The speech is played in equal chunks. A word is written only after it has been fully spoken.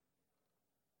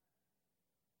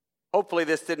Hopefully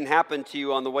this didn't happen to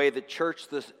you on the way to church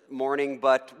this morning,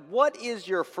 but what is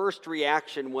your first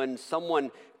reaction when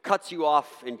someone cuts you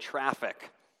off in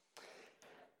traffic?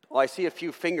 Well, I see a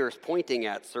few fingers pointing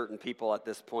at certain people at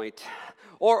this point.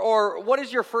 Or what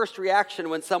is your first reaction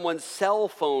when someone's cell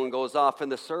phone goes off in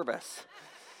the service?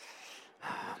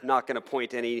 I'm not going to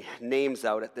point any names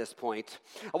out at this point.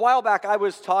 A while back, I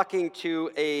was talking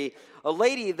to a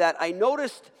lady that I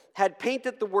noticed had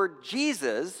painted the word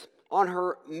Jesus on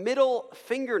her middle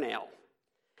fingernail.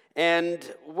 And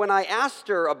when I asked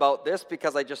her about this,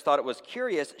 because I just thought it was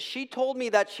curious, she told me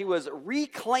that she was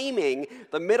reclaiming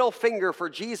the middle finger for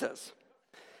Jesus.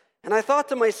 And I thought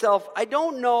to myself, I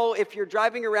don't know if you're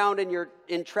driving around and you're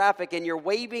in traffic and you're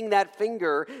waving that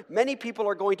finger, many people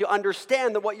are going to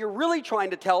understand that what you're really trying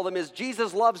to tell them is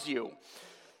Jesus loves you.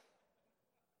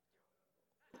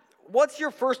 What's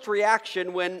your first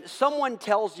reaction when someone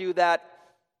tells you that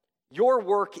your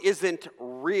work isn't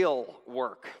real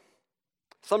work?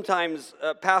 Sometimes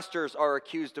pastors are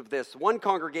accused of this. One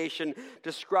congregation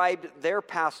described their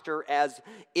pastor as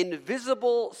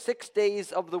invisible 6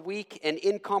 days of the week and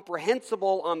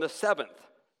incomprehensible on the seventh.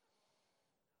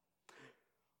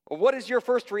 What is your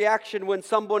first reaction when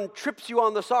someone trips you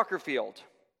on the soccer field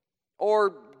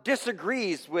or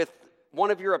disagrees with one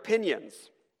of your opinions?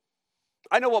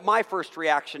 I know what my first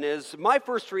reaction is. My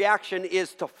first reaction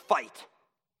is to fight.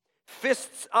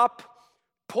 Fists up,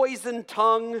 poison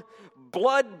tongue,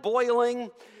 blood boiling.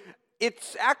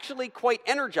 It's actually quite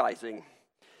energizing.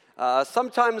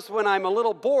 Sometimes when I'm a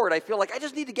little bored, I feel like I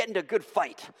just need to get into a good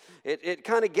fight. It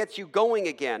kind of gets you going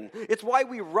again. It's why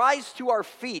we rise to our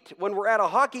feet when we're at a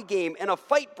hockey game and a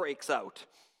fight breaks out.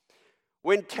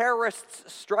 When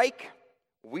terrorists strike,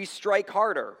 we strike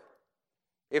harder.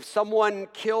 If someone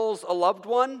kills a loved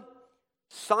one,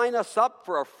 sign us up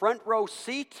for a front row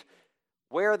seat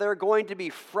where they're going to be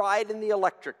fried in the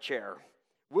electric chair.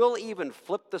 We'll even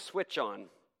flip the switch on.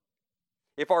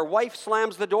 If our wife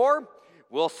slams the door,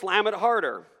 we'll slam it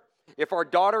harder. If our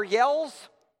daughter yells,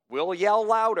 we'll yell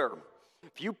louder.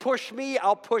 If you push me,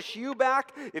 I'll push you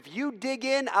back. If you dig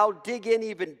in, I'll dig in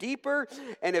even deeper.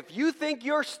 And if you think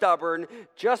you're stubborn,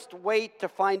 just wait to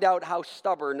find out how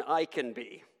stubborn I can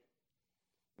be.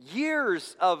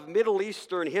 Years of Middle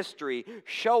Eastern history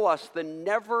show us the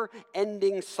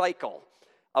never-ending cycle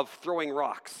of throwing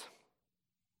rocks.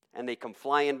 And they come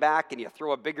flying back, and you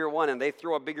throw a bigger one, and they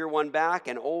throw a bigger one back,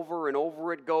 and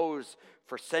over it goes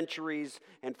for centuries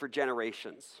and for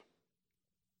generations.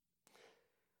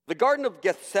 The Garden of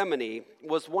Gethsemane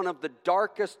was one of the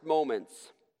darkest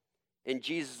moments in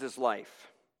Jesus'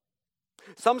 life.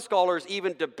 Some scholars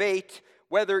even debate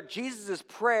whether Jesus'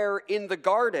 prayer in the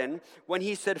garden, when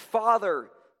he said, "Father,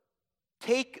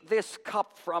 take this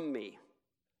cup from me,"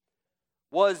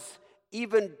 was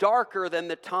even darker than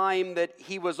the time that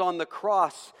he was on the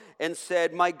cross and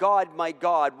said, my God,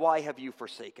 why have you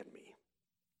forsaken me?"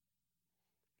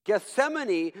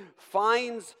 Gethsemane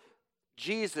finds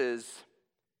Jesus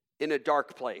in a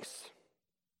dark place.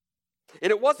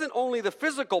 And it wasn't only the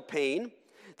physical pain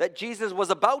that Jesus was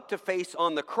about to face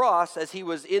on the cross as he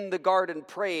was in the garden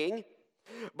praying,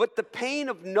 but the pain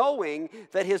of knowing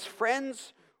that his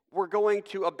friends were going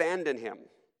to abandon him,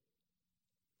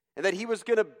 and that he was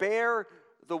going to bear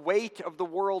the weight of the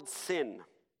world's sin.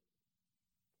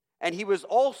 And he was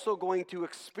also going to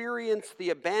experience the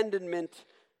abandonment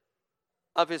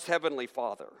of his heavenly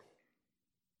Father.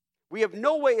 We have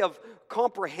no way of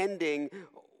comprehending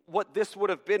what this would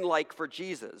have been like for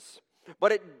Jesus.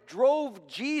 But it drove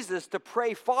Jesus to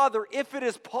pray, "Father, if it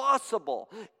is possible,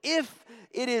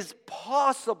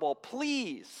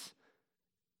 please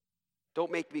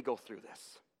don't make me go through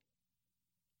this.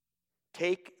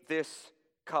 Take this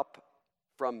cup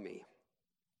from me."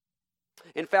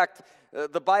 In fact,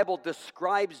 the Bible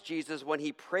describes Jesus when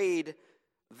he prayed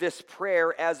this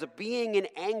prayer as being in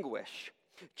anguish.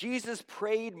 Jesus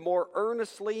prayed more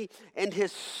earnestly, and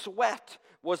his sweat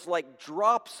was like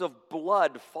drops of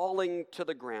blood falling to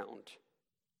the ground.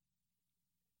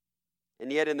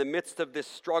 And yet, in the midst of this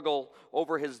struggle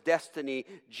over his destiny,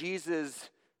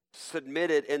 Jesus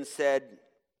submitted and said,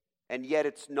 "And yet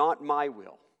it's not my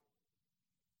will,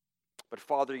 but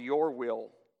Father, your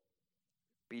will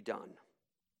be done."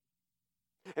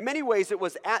 In many ways, it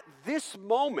was at this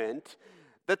moment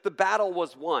that the battle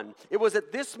was won. It was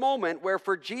at this moment where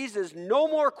for Jesus, no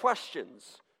more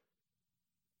questions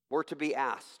were to be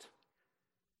asked.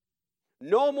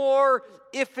 No more,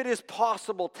 "If it is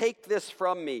possible, take this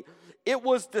from me." It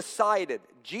was decided.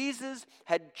 Jesus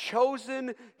had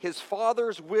chosen his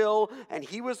Father's will, and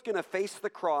he was going to face the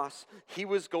cross. He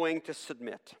was going to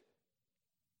submit.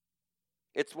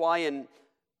 It's why in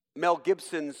Mel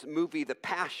Gibson's movie, The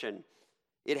Passion.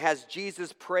 It has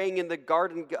Jesus praying in the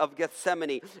Garden of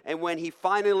Gethsemane, and when he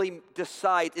finally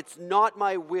decides, it's not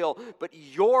my will, but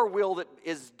your will that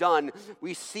is done,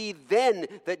 we see then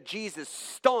that Jesus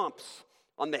stomps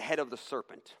on the head of the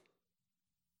serpent.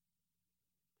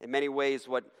 In many ways,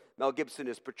 what Mel Gibson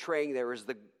is portraying there is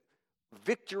the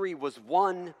victory was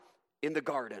won in the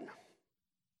garden.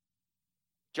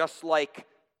 Just like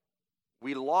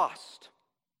we lost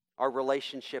our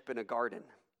relationship in a garden,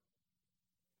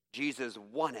 Jesus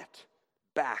won it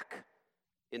back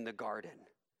in the garden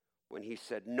when he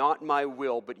said, not my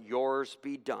will, but yours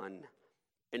be done.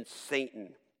 And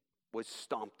Satan was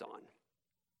stomped on.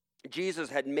 Jesus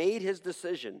had made his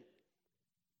decision.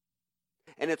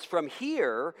 And it's from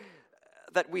here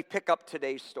that we pick up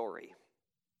today's story.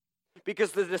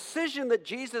 Because the decision that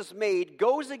Jesus made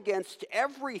goes against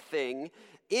everything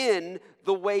in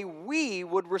the way we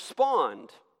would respond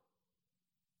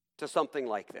to something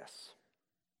like this.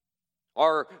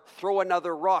 Or throw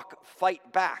another rock,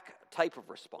 fight back type of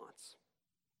response.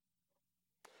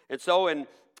 And so in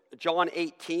John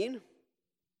 18,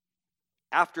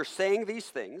 after saying these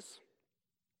things,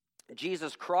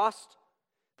 Jesus crossed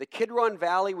the Kidron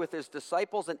Valley with his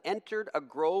disciples and entered a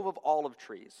grove of olive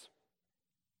trees.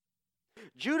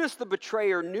 Judas the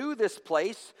betrayer knew this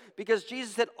place because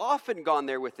Jesus had often gone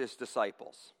there with his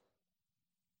disciples.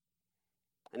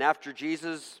 And after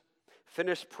Jesus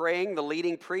finished praying, the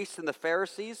leading priests and the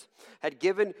Pharisees had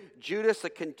given Judas a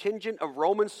contingent of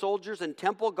Roman soldiers and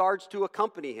temple guards to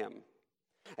accompany him.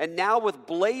 And now with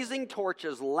blazing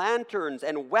torches, lanterns,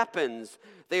 and weapons,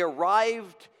 they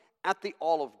arrived at the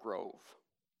olive grove.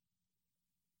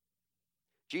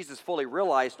 Jesus fully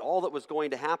realized all that was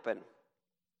going to happen.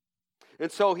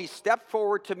 And so he stepped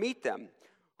forward to meet them.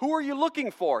 "Who are you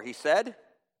looking for?" he said.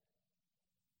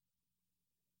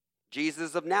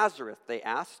 "Jesus of Nazareth," they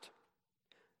asked.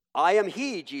 "I am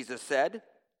he," Jesus said.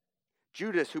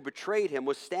 Judas, who betrayed him,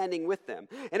 was standing with them.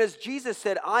 And as Jesus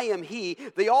said, "I am he,"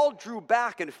 they all drew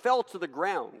back and fell to the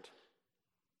ground.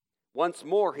 Once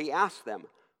more he asked them,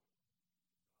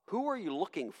 "Who are you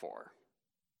looking for?"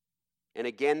 And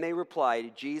again they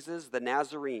replied, "Jesus the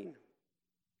Nazarene."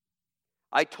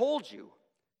 "I told you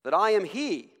that I am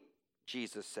he,"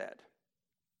 Jesus said.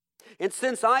 "And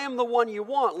since I am the one you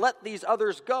want, let these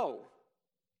others go."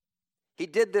 He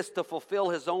did this to fulfill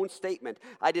his own statement,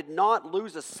 "I did not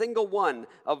lose a single one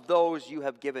of those you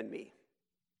have given me."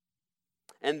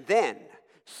 And then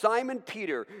Simon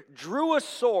Peter drew a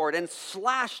sword and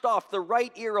slashed off the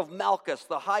right ear of Malchus,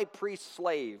 the high priest's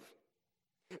slave.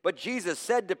 But Jesus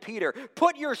said to Peter,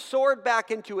 "Put your sword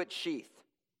back into its sheath.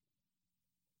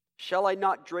 Shall I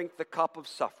not drink the cup of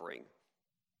suffering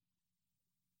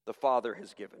the Father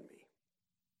has given me?"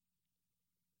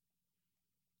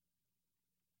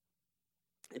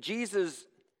 Jesus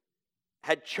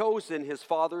had chosen his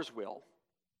Father's will,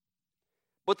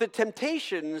 but the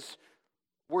temptations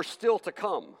were still to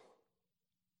come.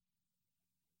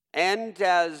 And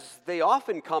as they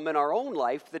often come in our own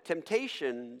life, the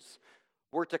temptations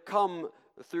were to come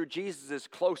through Jesus'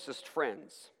 closest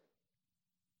friends.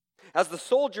 As the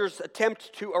soldiers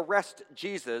attempt to arrest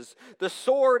Jesus, the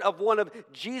sword of one of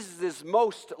Jesus'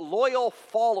 most loyal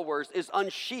followers is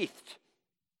unsheathed.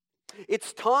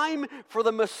 It's time for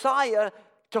the Messiah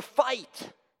to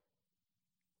fight.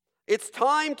 It's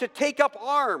time to take up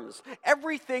arms.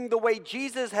 Everything the way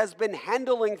Jesus has been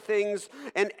handling things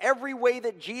and every way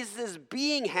that Jesus is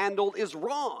being handled is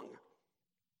wrong.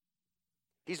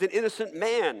 He's an innocent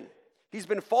man. He's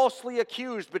been falsely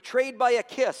accused, betrayed by a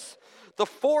kiss. The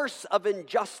force of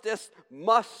injustice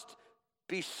must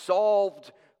be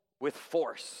solved with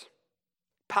force.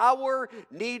 Power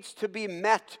needs to be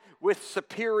met with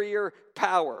superior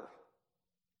power.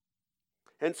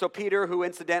 And so Peter, who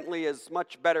incidentally is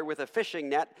much better with a fishing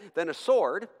net than a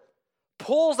sword,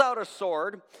 pulls out a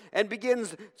sword and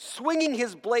begins swinging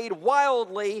his blade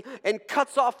wildly and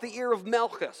cuts off the ear of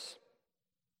Malchus,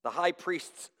 the high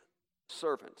priest's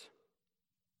servant.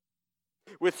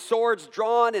 With swords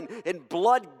drawn and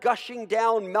blood gushing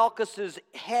down Malchus's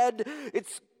head,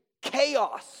 it's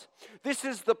chaos. This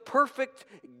is the perfect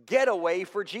getaway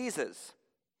for Jesus.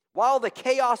 While the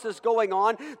chaos is going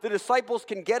on, the disciples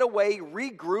can get away,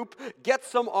 regroup, get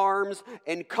some arms,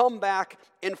 and come back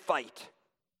and fight.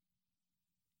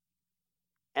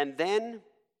 And then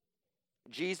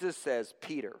Jesus says,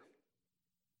 "Peter,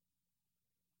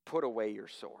 put away your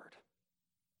sword."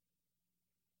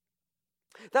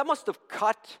 That must have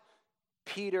cut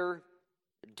Peter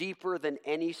deeper than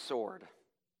any sword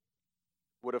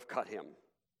would have cut him.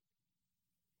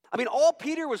 I mean, all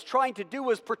Peter was trying to do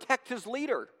was protect his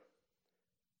leader.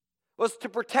 was to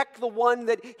protect the one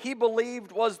that he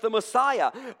believed was the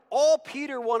Messiah. All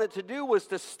Peter wanted to do was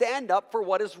to stand up for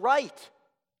what is right.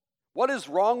 What is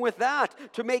wrong with that?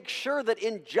 To make sure that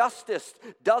injustice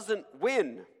doesn't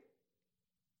win.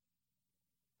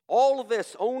 All of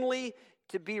this only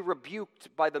to be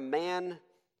rebuked by the man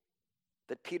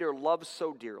that Peter loves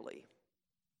so dearly.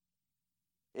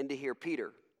 And to hear,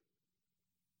 Peter,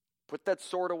 put that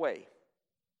sword away.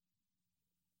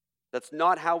 That's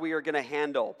not how we are going to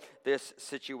handle this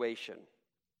situation.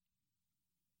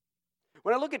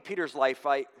 When I look at Peter's life,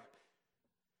 I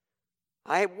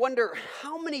wonder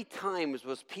how many times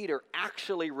was Peter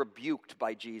actually rebuked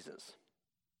by Jesus?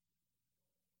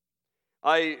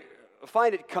 I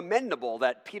find it commendable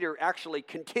that Peter actually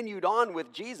continued on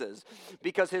with Jesus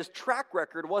because his track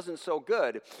record wasn't so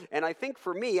good. And I think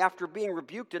for me, after being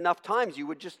rebuked enough times, you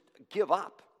would just give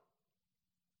up.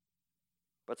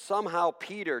 But somehow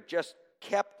Peter just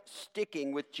kept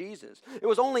sticking with Jesus. It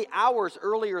was only hours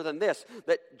earlier than this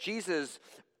that Jesus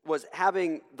was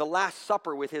having the Last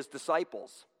Supper with his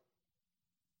disciples.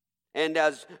 And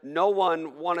as no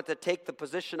one wanted to take the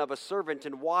position of a servant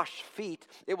and wash feet,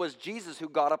 it was Jesus who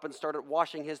got up and started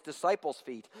washing his disciples'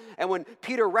 feet. And when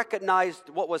Peter recognized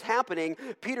what was happening,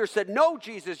 Peter said, "No,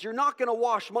 Jesus, you're not going to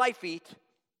wash my feet."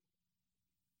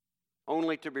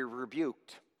 Only to be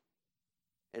rebuked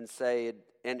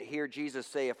and hear Jesus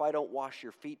say, "If I don't wash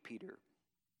your feet, Peter,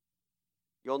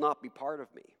 you'll not be part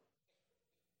of me."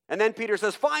 And then Peter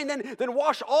says, "Fine, then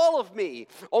wash all of me,"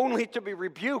 only to be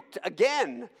rebuked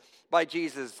again by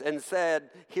Jesus and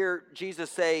hear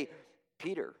Jesus say,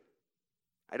 "Peter,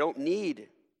 I don't need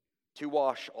to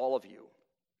wash all of you."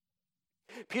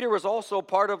 Peter was also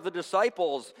part of the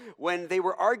disciples when they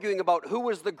were arguing about who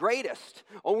was the greatest,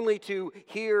 only to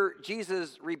hear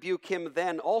Jesus rebuke him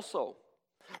then also.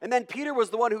 And then Peter was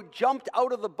the one who jumped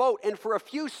out of the boat and for a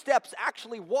few steps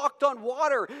actually walked on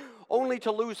water, only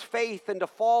to lose faith and to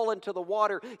fall into the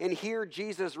water and hear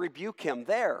Jesus rebuke him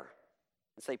there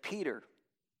and say, "Peter,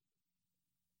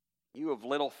 you have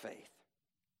little faith."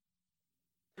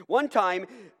 One time,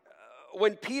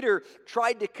 when Peter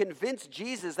tried to convince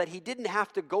Jesus that he didn't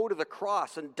have to go to the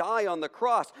cross and die on the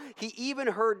cross, he even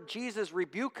heard Jesus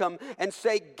rebuke him and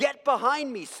say, "Get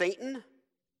behind me, Satan."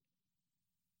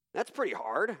 That's pretty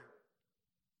hard.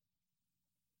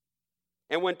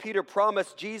 And when Peter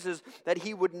promised Jesus that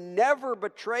he would never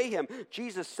betray him,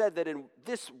 Jesus said that in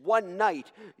this one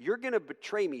night, "You're going to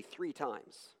betray me 3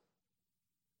 times.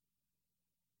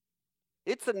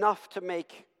 It's enough to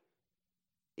make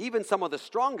even some of the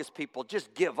strongest people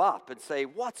just give up and say,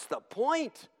 "What's the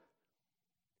point?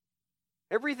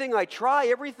 Everything I try,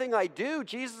 everything I do,"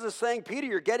 Jesus is saying, "Peter,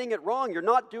 you're getting it wrong. You're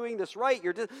not doing this right.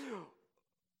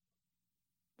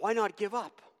 Why not give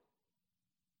up?"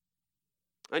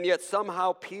 And yet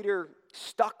somehow Peter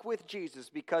stuck with Jesus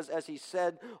because, as he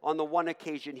said on the one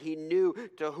occasion, he knew,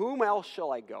 "To whom else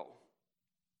shall I go?"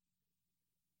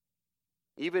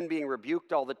 Even being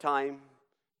rebuked all the time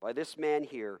by this man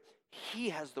here, he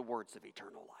has the words of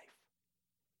eternal life.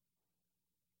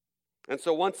 And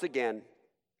so once again,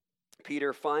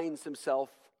 Peter finds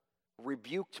himself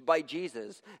rebuked by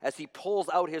Jesus as he pulls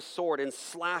out his sword and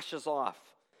slashes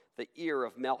off the ear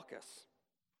of Malchus.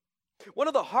 One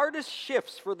of the hardest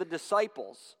shifts for the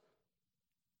disciples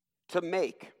to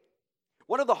make,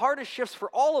 one of the hardest shifts for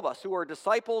all of us who are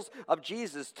disciples of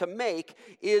Jesus to make,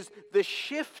 is the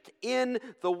shift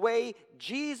in the way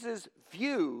Jesus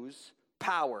views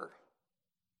power.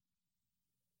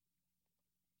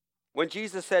 When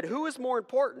Jesus said, "Who is more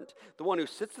important, the one who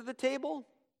sits at the table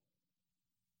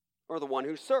or the one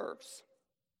who serves?"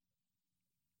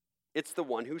 It's the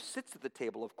one who sits at the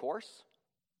table, of course.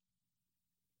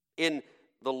 In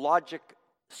the logic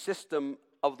system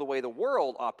of the way the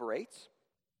world operates.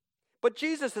 But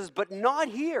Jesus says, "But not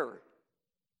here.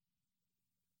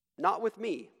 Not with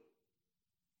me.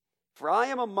 For I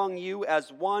am among you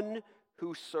as one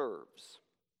who serves."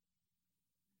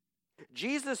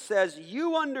 Jesus says,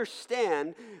 you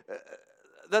understand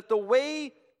that the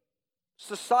way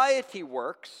society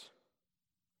works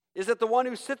is that the one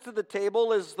who sits at the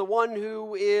table is the one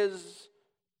who is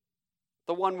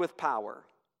the one with power.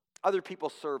 Other people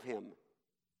serve him.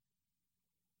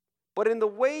 But in the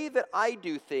way that I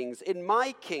do things, in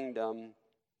my kingdom,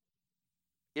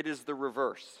 it is the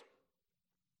reverse.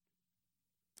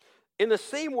 In the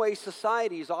same way,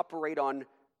 societies operate on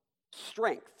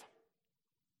strength,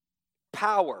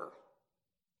 power,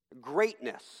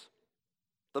 greatness,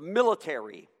 the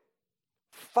military,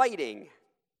 fighting.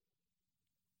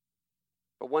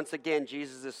 But once again,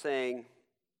 Jesus is saying,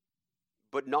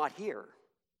 but not here.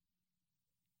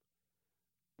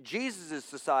 Jesus'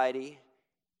 society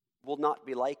will not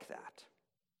be like that.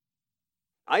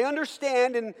 I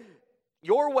understand in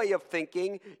your way of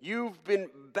thinking, you've been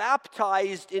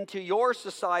baptized into your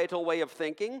societal way of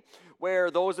thinking, where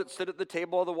those that sit at the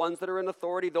table are the ones that are in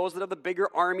authority, those that have the bigger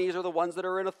armies are the ones that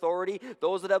are in authority,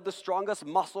 those that have the strongest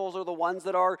muscles are the ones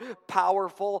that are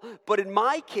powerful. But in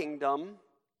my kingdom,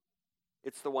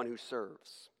 it's the one who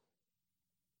serves.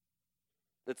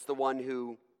 It's the one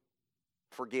who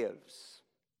forgives.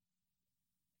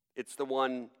 It's the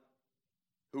one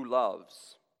who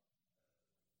loves.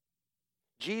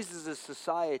 Jesus'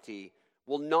 society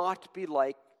will not be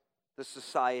like the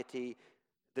society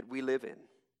that we live in.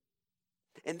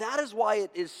 And that is why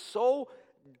it is so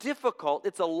difficult.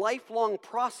 It's a lifelong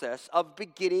process of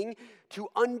beginning to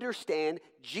understand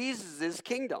Jesus'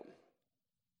 kingdom.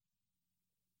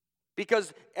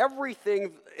 Because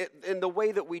everything in the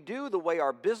way that we do, the way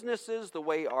our businesses, the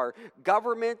way our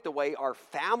government, the way our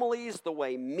families, the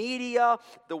way media,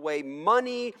 the way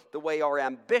money, the way our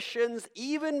ambitions,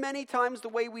 even many times the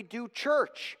way we do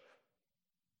church,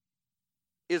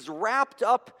 is wrapped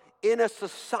up in a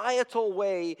societal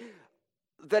way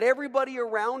that everybody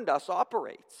around us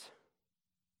operates.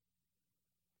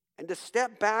 And to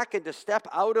step back and to step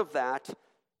out of that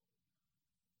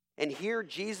and hear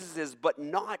Jesus's but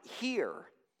not here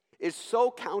is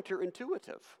so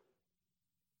counterintuitive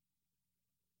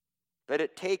that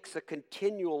it takes a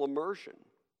continual immersion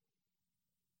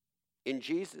in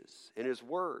Jesus, in his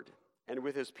word, and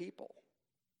with his people.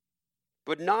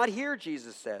 But not here,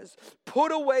 Jesus says.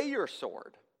 Put away your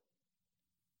sword.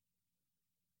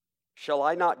 Shall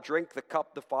I not drink the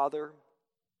cup the Father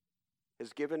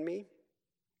has given me?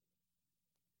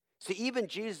 See, even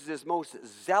Jesus' most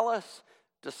zealous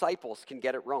disciples can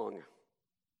get it wrong.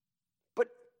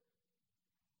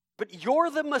 But you're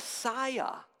the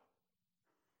Messiah.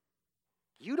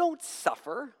 You don't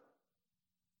suffer.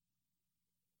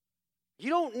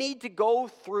 You don't need to go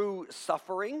through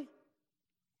suffering.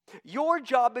 Your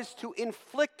job is to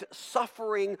inflict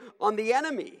suffering on the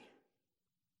enemy.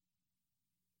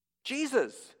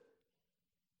 Jesus,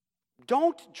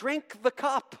 don't drink the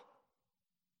cup.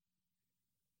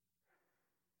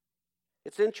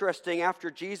 It's interesting,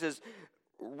 after Jesus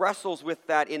wrestles with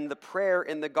that in the prayer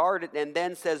in the garden and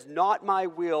then says, not my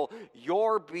will,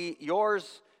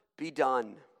 yours be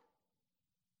done.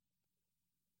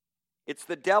 It's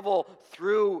the devil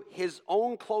through his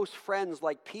own close friends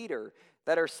like Peter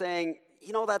that are saying,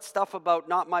 you know that stuff about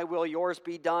not my will, yours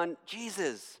be done?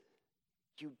 Jesus,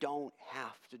 you don't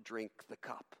have to drink the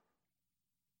cup.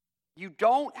 You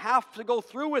don't have to go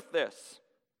through with this.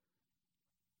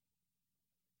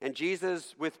 And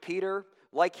Jesus, with Peter,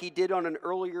 like he did on an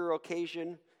earlier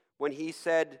occasion when he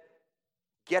said,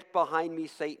 get behind me,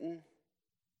 Satan,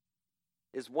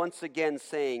 is once again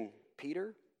saying,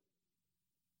 Peter,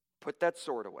 put that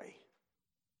sword away.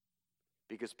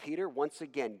 Because Peter, once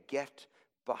again, get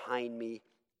behind me,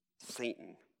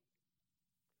 Satan.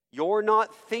 You're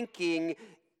not thinking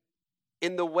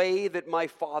in the way that my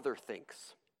Father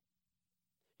thinks.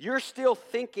 You're still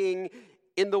thinking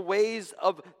in the ways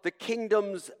of the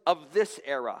kingdoms of this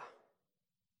era.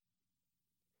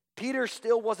 Peter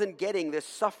still wasn't getting this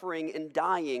suffering and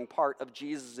dying part of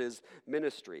Jesus'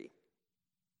 ministry.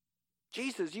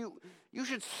 Jesus, you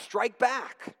should strike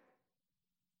back.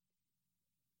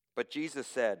 But Jesus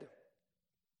said,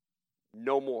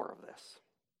 no more of this.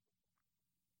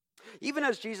 Even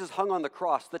as Jesus hung on the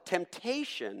cross, the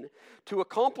temptation to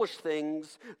accomplish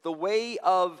things the way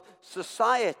of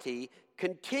society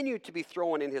continued to be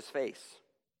thrown in his face.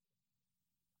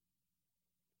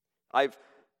 I've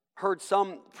heard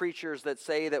some preachers that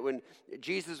say that when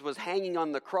Jesus was hanging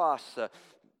on the cross,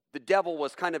 the devil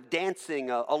was kind of dancing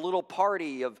a little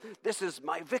party of, this is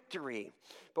my victory.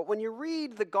 But when you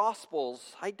read the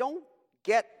Gospels, I don't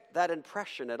get that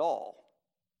impression at all.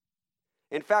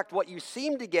 In fact, what you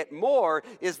seem to get more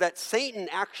is that Satan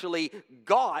actually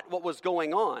got what was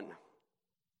going on.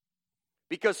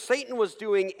 Because Satan was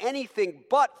doing anything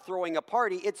but throwing a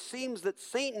party, it seems that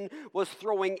Satan was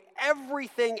throwing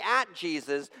everything at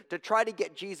Jesus to try to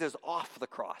get Jesus off the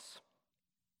cross.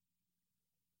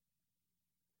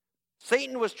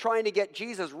 Satan was trying to get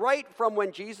Jesus right from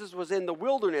when Jesus was in the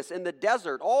wilderness, in the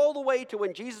desert, all the way to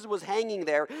when Jesus was hanging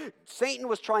there. Satan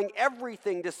was trying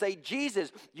everything to say,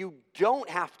 Jesus, you don't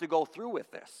have to go through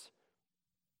with this.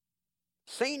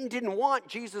 Satan didn't want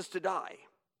Jesus to die.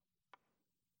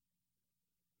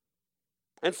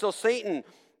 And so Satan,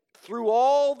 through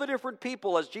all the different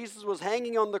people as Jesus was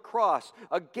hanging on the cross,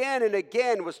 again and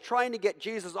again was trying to get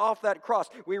Jesus off that cross.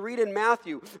 We read in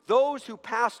Matthew, those who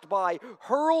passed by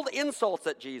hurled insults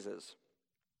at Jesus,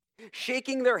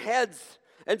 shaking their heads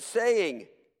and saying,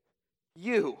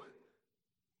 you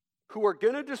who are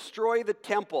going to destroy the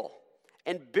temple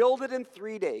and build it in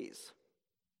 3 days.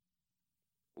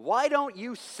 Why don't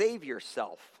you save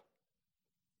yourself?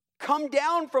 Come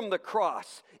down from the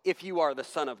cross if you are the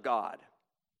Son of God.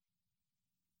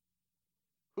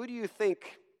 Who do you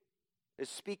think is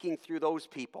speaking through those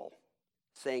people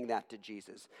saying that to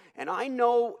Jesus? And I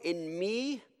know in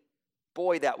me,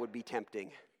 boy, that would be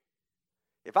tempting.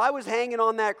 If I was hanging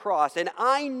on that cross and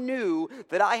I knew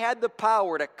that I had the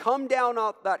power to come down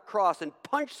off that cross and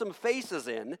punch some faces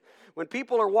in when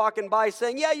people are walking by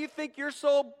saying, yeah, you think you're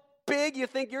so big, you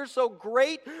think you're so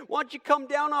great, why don't you come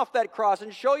down off that cross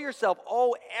and show yourself?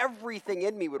 Oh, everything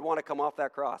in me would want to come off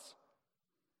that cross.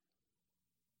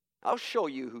 I'll show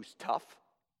you who's tough.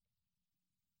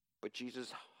 But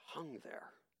Jesus hung there,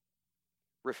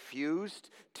 refused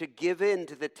to give in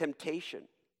to the temptation,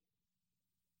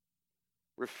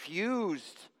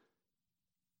 refused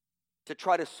to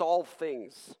try to solve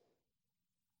things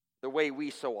the way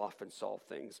we so often solve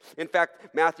things. In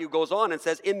fact, Matthew goes on and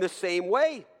says, in the same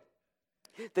way,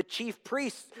 the chief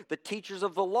priests, the teachers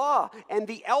of the law, and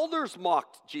the elders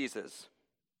mocked Jesus.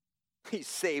 He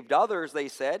saved others, they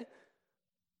said.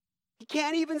 He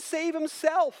can't even save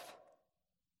himself.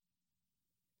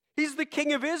 He's the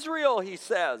King of Israel, he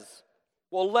says.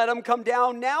 Well, let him come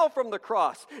down now from the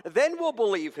cross. Then we'll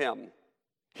believe him.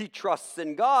 He trusts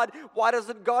in God. Why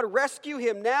doesn't God rescue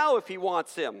him now if he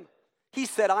wants him? He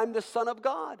said, I'm the Son of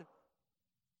God.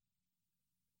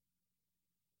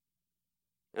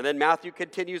 And then Matthew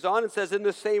continues on and says, in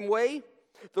the same way,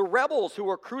 the rebels who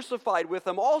were crucified with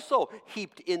him also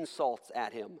heaped insults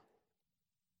at him.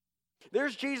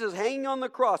 There's Jesus hanging on the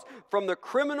cross, from the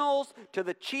criminals to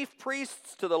the chief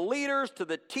priests to the leaders to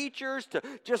the teachers to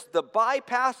just the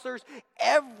bypassers.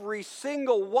 Every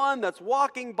single one that's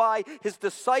walking by, his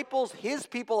disciples, his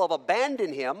people have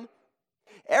abandoned him.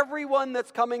 Everyone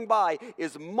that's coming by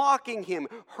is mocking him,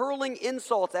 hurling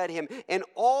insults at him, and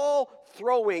all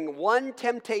throwing one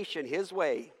temptation his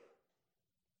way.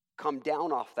 Come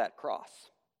down off that cross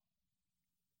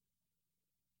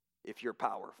if you're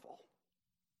powerful.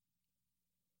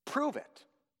 Prove it.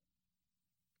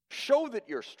 Show that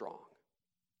you're strong.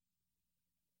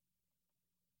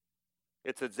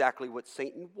 It's exactly what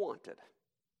Satan wanted.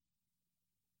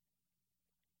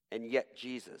 And yet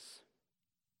Jesus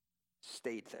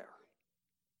stayed there.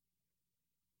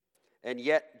 And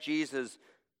yet Jesus,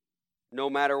 no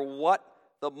matter what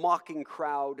the mocking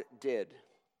crowd did,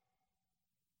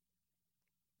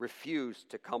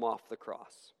 refused to come off the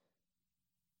cross.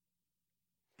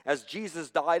 As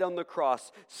Jesus died on the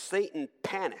cross, Satan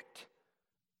panicked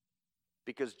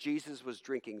because Jesus was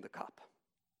drinking the cup.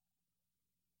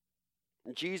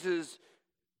 Jesus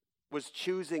was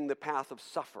choosing the path of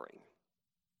suffering,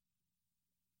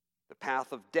 the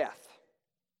path of death,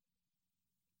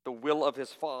 the will of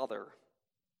his Father,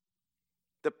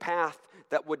 the path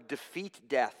that would defeat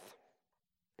death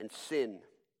and sin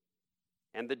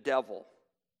and the devil.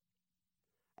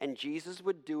 And Jesus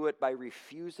would do it by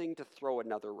refusing to throw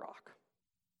another rock,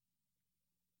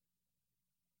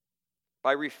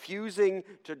 by refusing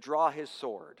to draw his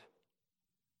sword,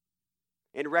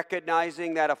 and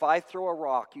recognizing that if I throw a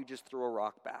rock, you just throw a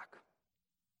rock back.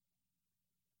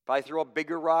 If I throw a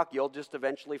bigger rock, you'll just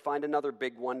eventually find another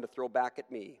big one to throw back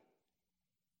at me.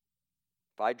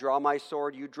 If I draw my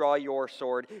sword, you draw your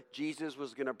sword. Jesus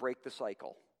was going to break the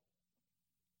cycle.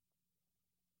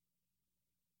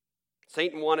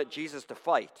 Satan wanted Jesus to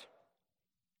fight,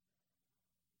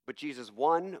 but Jesus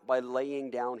won by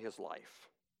laying down his life.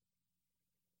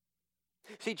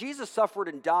 See, Jesus suffered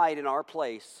and died in our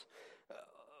place,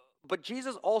 but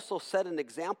Jesus also set an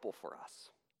example for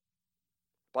us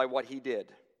by what he did.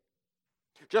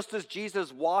 Just as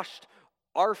Jesus washed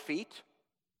our feet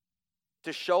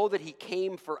to show that he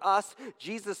came for us,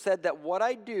 Jesus said that what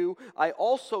I do, I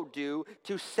also do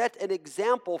to set an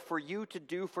example for you to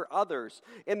do for others.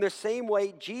 In the same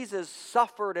way, Jesus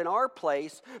suffered in our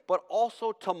place, but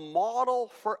also to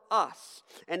model for us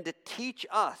and to teach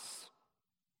us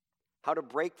how to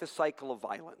break the cycle of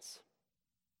violence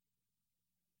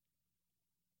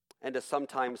and to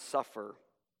sometimes suffer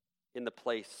in the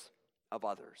place of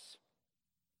others.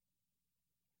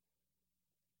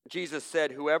 Jesus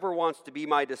said, whoever wants to be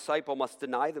my disciple must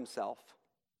deny themselves.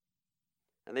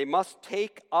 And they must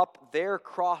take up their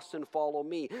cross and follow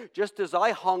me. Just as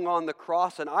I hung on the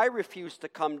cross and I refused to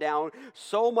come down,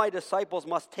 so my disciples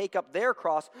must take up their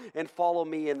cross and follow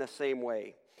me in the same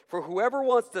way. For whoever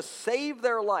wants to save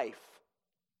their life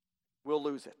will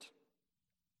lose it.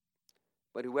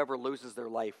 But whoever loses their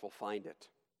life will find it.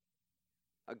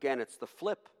 Again, it's the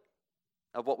flip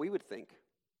of what we would think.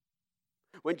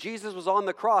 When Jesus was on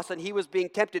the cross and he was being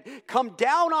tempted, come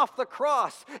down off the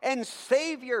cross and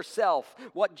save yourself.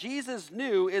 What Jesus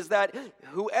knew is that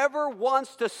whoever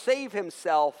wants to save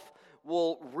himself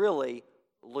will really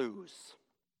lose.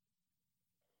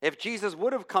 If Jesus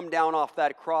would have come down off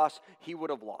that cross, he would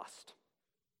have lost.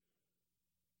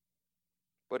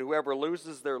 But whoever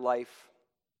loses their life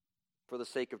for the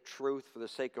sake of truth, for the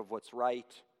sake of what's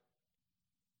right,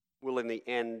 will in the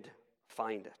end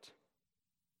find it.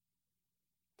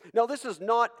 Now, this is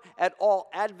not at all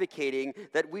advocating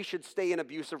that we should stay in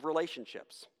abusive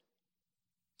relationships.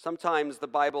 Sometimes the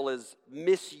Bible is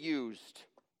misused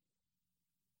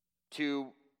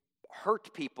to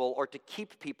hurt people or to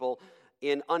keep people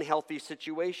in unhealthy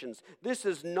situations. This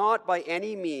is not by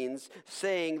any means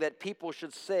saying that people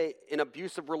should stay in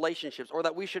abusive relationships or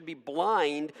that we should be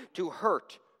blind to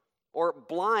hurt or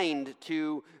blind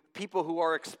to people who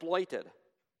are exploited.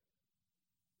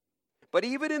 But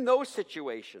even in those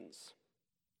situations,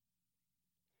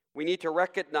 we need to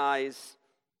recognize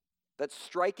that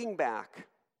striking back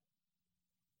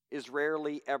is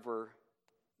rarely ever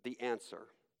the answer.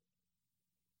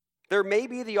 There may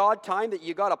be the odd time that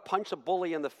you got to punch a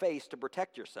bully in the face to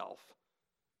protect yourself.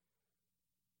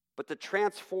 But to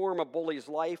transform a bully's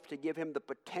life, to give him the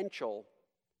potential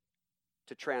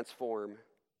to transform,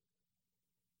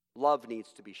 love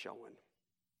needs to be shown.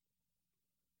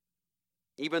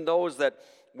 Even those that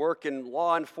work in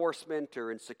law enforcement or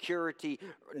in security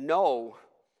know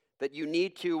that you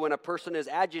need to, when a person is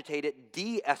agitated,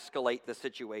 de-escalate the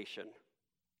situation.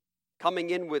 Coming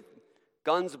in with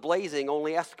guns blazing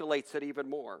only escalates it even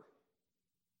more.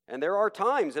 And there are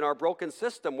times in our broken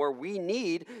system where we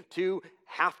need to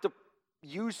have to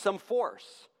use some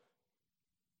force.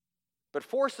 But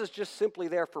force is just simply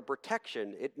there for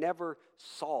protection. It never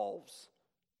solves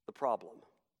the problem.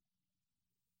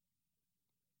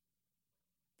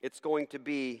 It's going to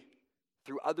be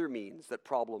through other means that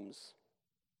problems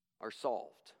are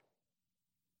solved.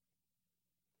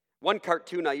 One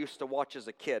cartoon I used to watch as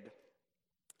a kid,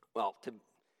 well, to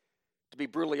be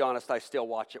brutally honest, I still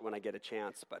watch it when I get a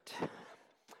chance, but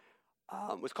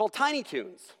it was called Tiny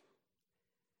Toons.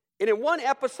 And in one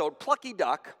episode, Plucky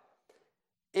Duck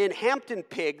and Hampton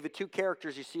Pig, the two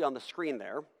characters you see on the screen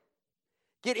there,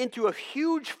 get into a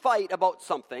huge fight about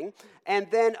something and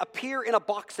then appear in a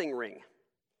boxing ring.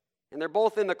 And they're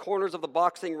both in the corners of the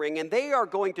boxing ring, and they are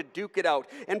going to duke it out.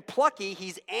 And Plucky,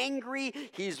 he's angry,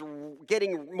 he's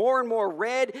getting more and more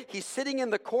red, he's sitting in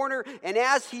the corner, and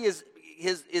as he is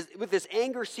with this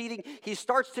anger seething, he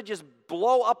starts to just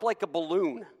blow up like a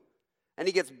balloon. And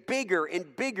he gets bigger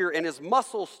and bigger, and his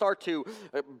muscles start to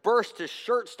burst, his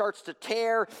shirt starts to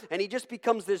tear, and he just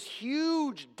becomes this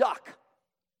huge duck.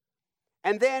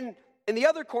 And then in the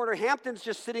other corner, Hampton's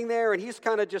just sitting there, and he's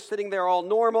kind of just sitting there all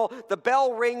normal. The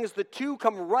bell rings. The two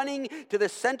come running to the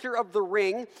center of the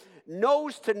ring,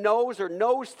 nose to nose or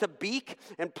nose to beak,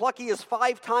 and Plucky is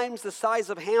 5 times the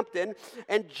size of Hampton.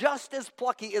 And just as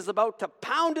Plucky is about to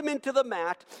pound him into the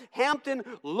mat, Hampton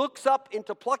looks up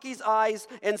into Plucky's eyes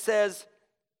and says,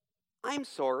 "I'm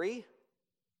sorry."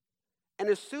 And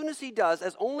as soon as he does,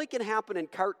 as only can happen in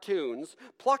cartoons,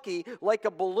 Plucky, like a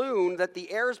balloon that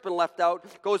the air's been left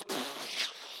out, goes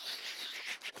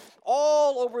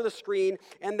all over the screen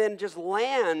and then just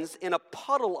lands in a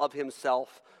puddle of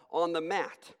himself on the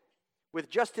mat with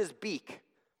just his beak.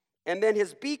 And then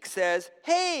his beak says,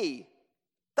 "Hey,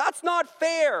 that's not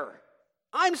fair.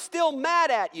 I'm still mad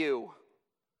at you."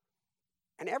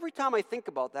 And every time I think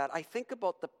about that, I think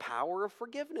about the power of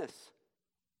forgiveness.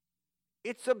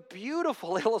 It's a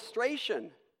beautiful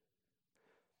illustration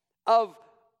of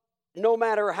no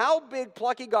matter how big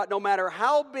Plucky got, no matter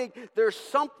how big, there's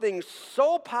something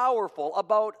so powerful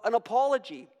about an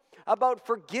apology, about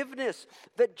forgiveness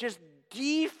that just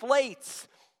deflates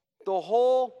the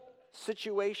whole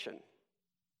situation.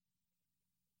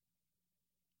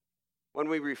 When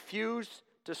we refuse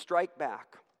to strike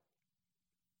back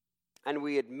and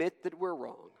we admit that we're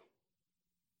wrong.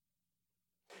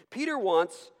 Peter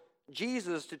wants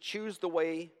Jesus to choose the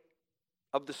way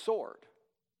of the sword.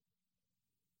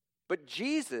 But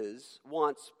Jesus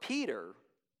wants Peter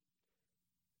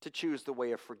to choose the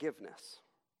way of forgiveness.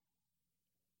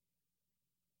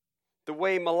 The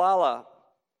way Malala,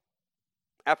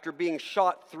 after being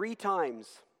shot 3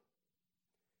 times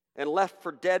and left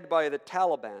for dead by the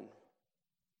Taliban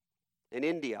in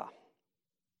India,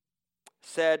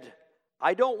 said,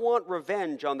 "I don't want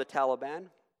revenge on the Taliban.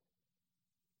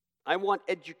 I want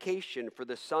education for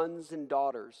the sons and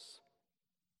daughters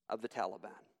of the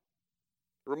Taliban."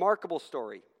 Remarkable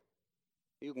story.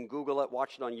 You can Google it,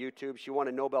 watch it on YouTube. She won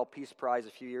a Nobel Peace Prize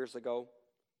a few years ago.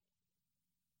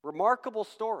 Remarkable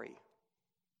story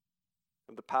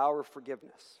of the power of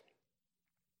forgiveness.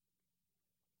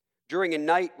 During a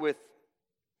night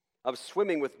of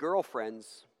swimming with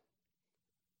girlfriends,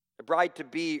 the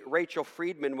bride-to-be Rachel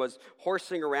Friedman was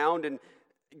horsing around and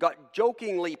got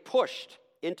jokingly pushed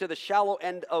into the shallow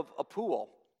end of a pool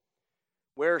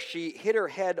where she hit her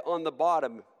head on the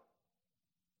bottom.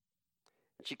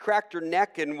 She cracked her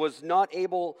neck and was not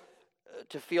able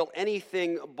to feel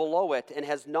anything below it and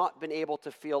has not been able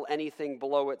to feel anything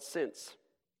below it since.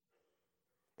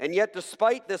 And yet,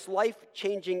 despite this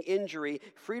life-changing injury,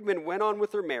 Friedman went on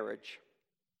with her marriage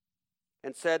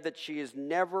and said that she has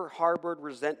never harbored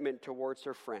resentment towards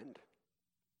her friend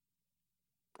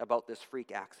about this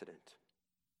freak accident.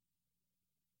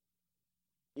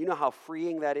 You know how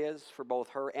freeing that is for both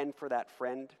her and for that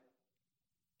friend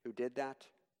who did that?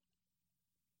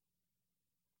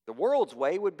 The world's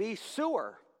way would be sue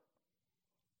her.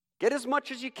 Get as much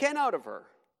as you can out of her.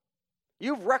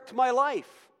 You've wrecked my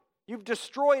life. You've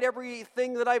destroyed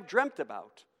everything that I've dreamt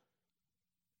about.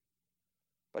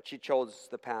 But she chose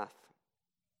the path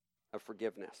of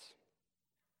forgiveness.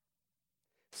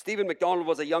 Stephen McDonald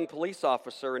was a young police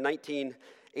officer in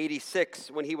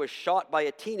 1986 when he was shot by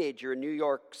a teenager in New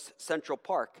York's Central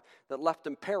Park that left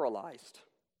him paralyzed.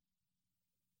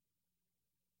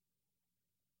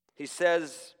 He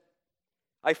says,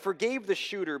 "I forgave the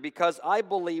shooter because I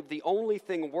believe the only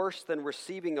thing worse than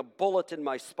receiving a bullet in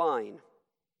my spine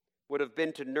would have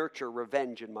been to nurture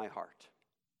revenge in my heart."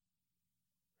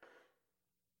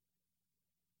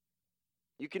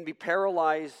 You can be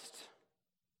paralyzed,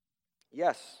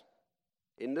 yes,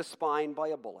 in the spine by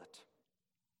a bullet.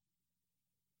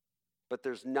 But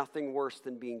there's nothing worse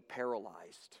than being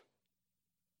paralyzed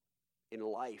in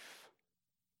life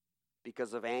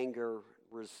because of anger,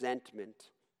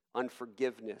 resentment,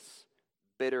 unforgiveness,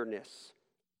 bitterness,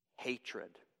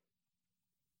 hatred.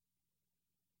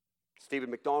 Stephen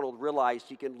McDonald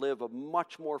realized you can live a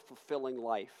much more fulfilling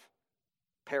life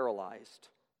paralyzed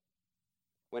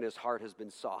when his heart has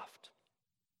been soft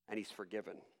and he's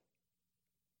forgiven.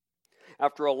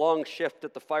 After a long shift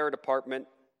at the fire department,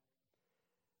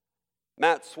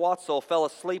 Matt Swatzel fell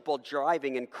asleep while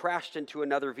driving and crashed into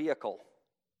another vehicle.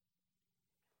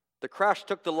 The crash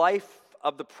took the life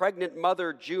of the pregnant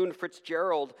mother, June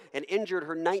Fitzgerald, and injured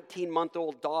her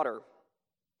 19-month-old daughter.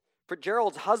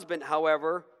 Fitzgerald's husband,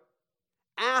 however,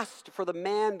 asked for the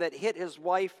man that hit his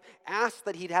wife, asked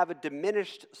that he'd have a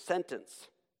diminished sentence,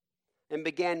 and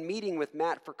began meeting with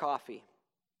Matt for coffee.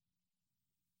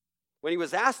 When he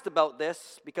was asked about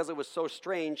this, because it was so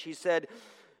strange, he said,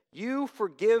 "You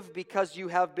forgive because you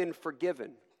have been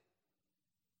forgiven."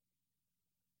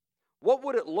 What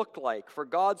would it look like for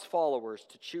God's followers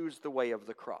to choose the way of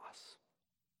the cross?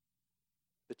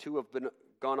 The two have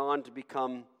gone on to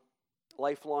become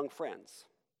lifelong friends.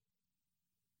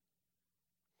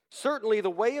 Certainly, the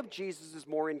way of Jesus is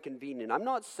more inconvenient. I'm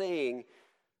not saying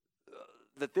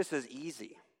that this is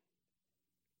easy.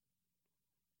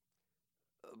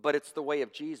 But it's the way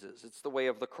of Jesus. It's the way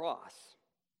of the cross.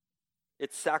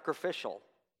 It's sacrificial.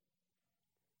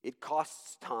 It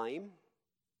costs time.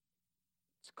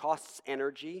 It costs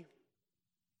energy.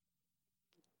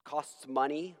 It costs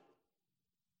money.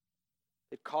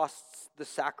 It costs the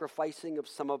sacrificing of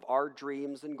some of our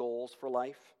dreams and goals for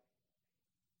life.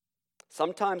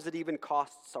 Sometimes it even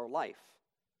costs our life.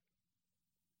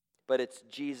 But it's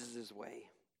Jesus' way.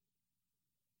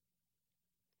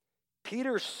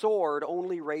 Peter's sword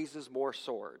only raises more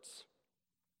swords.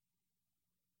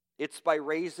 It's by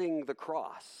raising the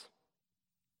cross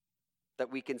that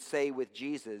we can say with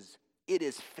Jesus, "It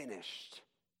is finished."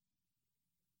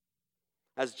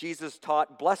 As Jesus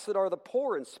taught, "Blessed are the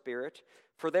poor in spirit,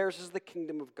 for theirs is the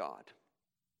kingdom of God.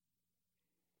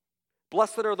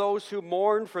 Blessed are those who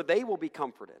mourn, for they will be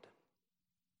comforted.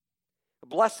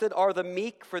 Blessed are the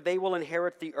meek, for they will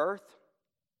inherit the earth.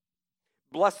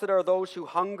 Blessed are those who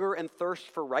hunger and thirst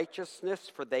for righteousness,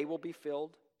 for they will be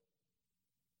filled.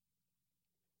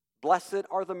 Blessed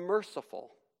are the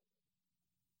merciful,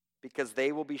 because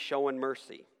they will be shown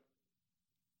mercy.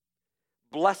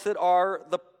 Blessed are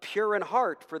the pure in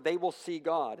heart, for they will see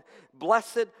God.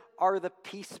 Blessed are the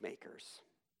peacemakers,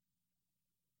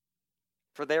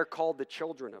 for they are called the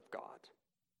children of God.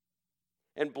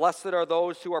 And blessed are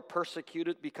those who are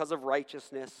persecuted because of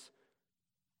righteousness,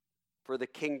 for the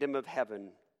kingdom of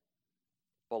heaven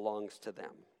belongs to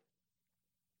them."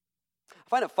 I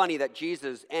find it funny that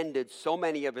Jesus ended so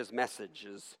many of his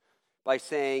messages by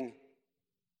saying,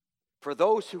 "For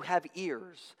those who have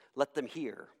ears, let them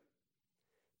hear."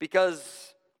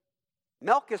 Because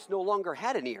Malchus no longer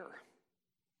had an ear.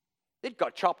 It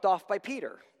got chopped off by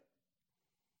Peter.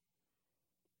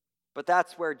 But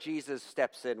that's where Jesus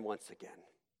steps in once again.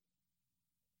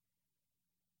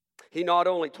 He not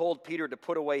only told Peter to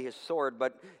put away his sword,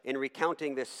 but in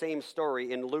recounting this same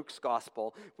story in Luke's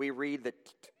gospel, we read that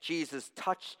Jesus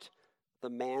touched the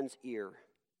man's ear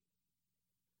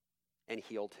and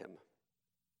healed him.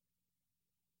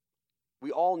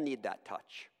 We all need that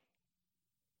touch.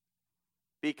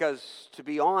 Because, to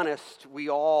be honest, we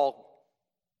all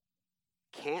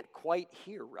can't quite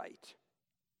hear right.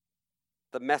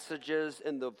 The messages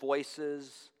and the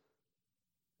voices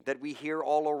that we hear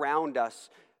all around us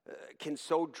can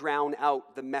so drown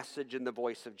out the message and the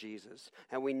voice of Jesus.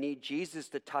 And we need Jesus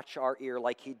to touch our ear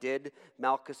like he did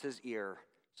Malchus's ear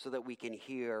so that we can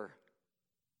hear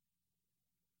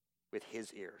with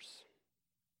his ears.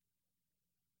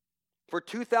 For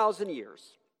 2,000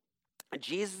 years,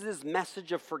 Jesus'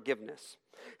 message of forgiveness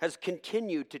has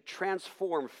continued to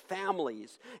transform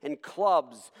families and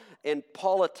clubs and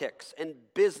politics and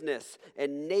business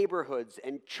and neighborhoods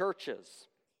and churches.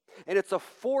 And it's a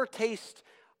foretaste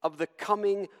of the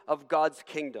coming of God's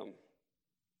kingdom.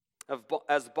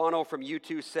 As Bono from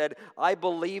U2 said, "I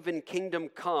believe in kingdom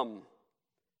come.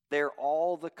 There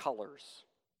all the colors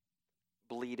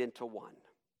bleed into one."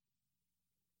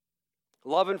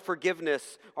 Love and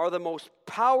forgiveness are the most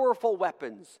powerful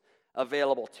weapons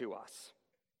available to us.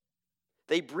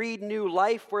 They breed new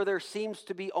life where there seems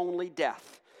to be only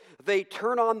death. They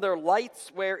turn on their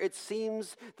lights where it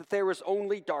seems that there is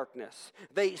only darkness.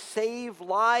 They save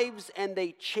lives and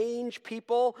they change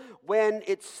people when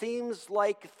it seems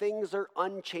like things are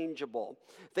unchangeable.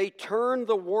 They turn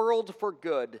the world for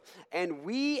good, and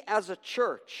we as a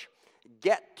church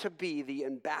get to be the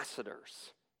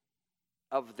ambassadors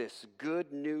of this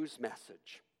good news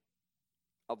message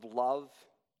of love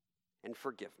and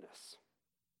forgiveness.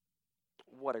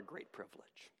 What a great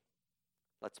privilege.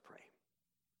 Let's pray.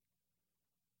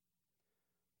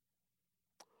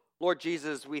 Lord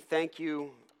Jesus, we thank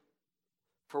you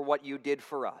for what you did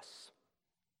for us.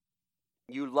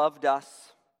 You loved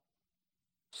us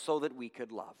so that we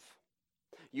could love.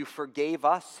 You forgave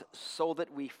us so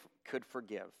that we could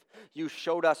forgive. You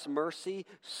showed us mercy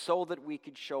so that we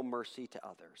could show mercy to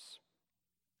others.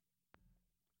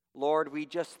 Lord, we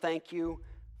just thank you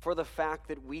for the fact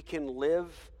that we can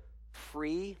live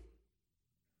free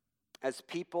as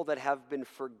people that have been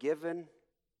forgiven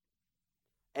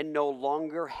and no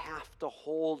longer have to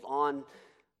hold on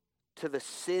to the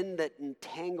sin that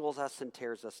entangles us and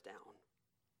tears us down.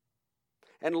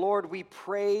 And Lord, we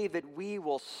pray that we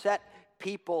will set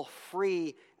people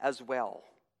free as well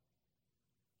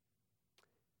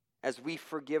as we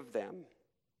forgive them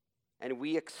and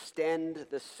we extend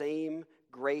the same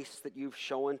grace that you've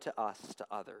shown to us to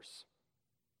others.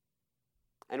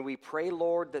 And we pray,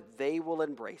 Lord, that they will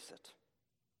embrace it.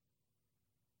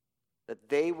 That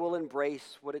they will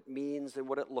embrace what it means and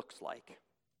what it looks like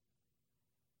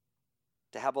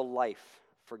to have a life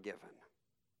forgiven.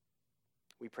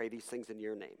 We pray these things in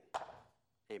your name.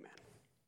 Amen.